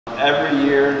Every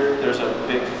year there's a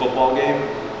big football game,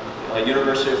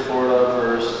 University of Florida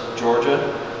versus Georgia,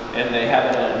 and they have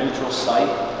it at a neutral site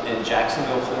in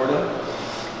Jacksonville, Florida.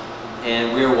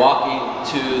 And we were walking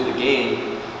to the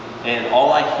game, and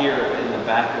all I hear in the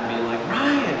back of me like,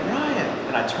 Ryan, Ryan,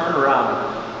 and I turn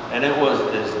around, and it was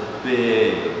this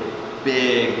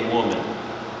big woman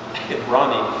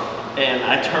running, and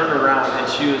I turned around,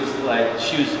 and she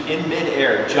was in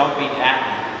midair jumping at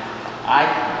me.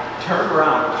 I turned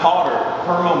around, caught her,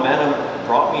 her momentum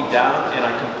brought me down, and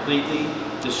I completely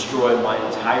destroyed my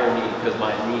entire knee because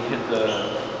my knee hit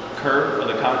the curb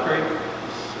or the concrete.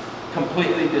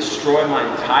 Completely destroyed my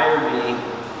entire knee.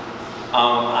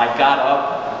 I got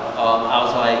up,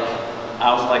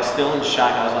 I was like still in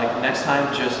shock. I was like, next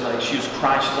time, just like, she was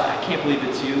crying. She's like, I can't believe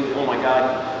it's you. Oh my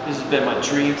God, this has been my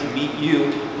dream to meet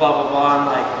you, blah, blah, blah. I'm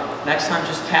like, next time,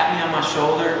 just tap me on my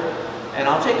shoulder and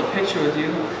I'll take a picture with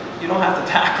you. You don't have to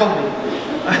tackle me.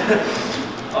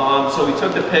 So we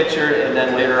took the picture, and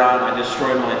then later on, I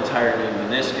destroyed my entire knee,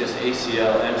 meniscus,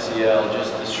 ACL, MCL,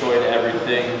 just destroyed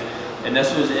everything. And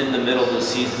this was in the middle of the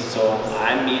season, so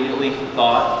I immediately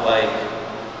thought, like,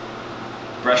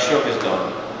 breaststroke is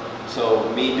done. So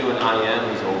me doing IM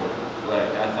is over.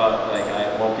 Like, I thought, like,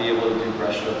 I won't be able to do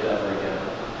breaststroke ever again,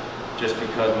 just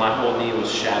because my whole knee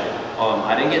was shattered.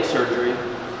 I didn't get surgery.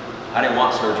 I didn't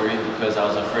want surgery because I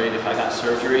was afraid if I got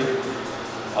surgery,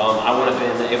 I would have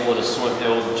been able to swim. It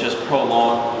would just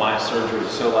prolong my surgery.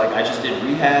 So, like, I just did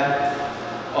rehab,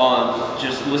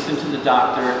 just listened to the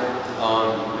doctor,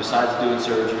 besides doing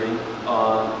surgery,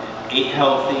 ate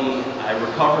healthy. I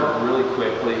recovered really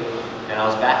quickly, and I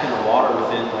was back in the water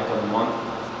within like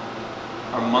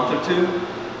a month or two,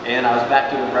 and I was back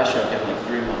doing breaststroke in like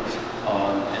 3 months.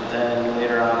 And then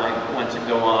later on, I went to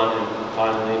go on and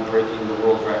finally breaking the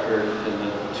world record in the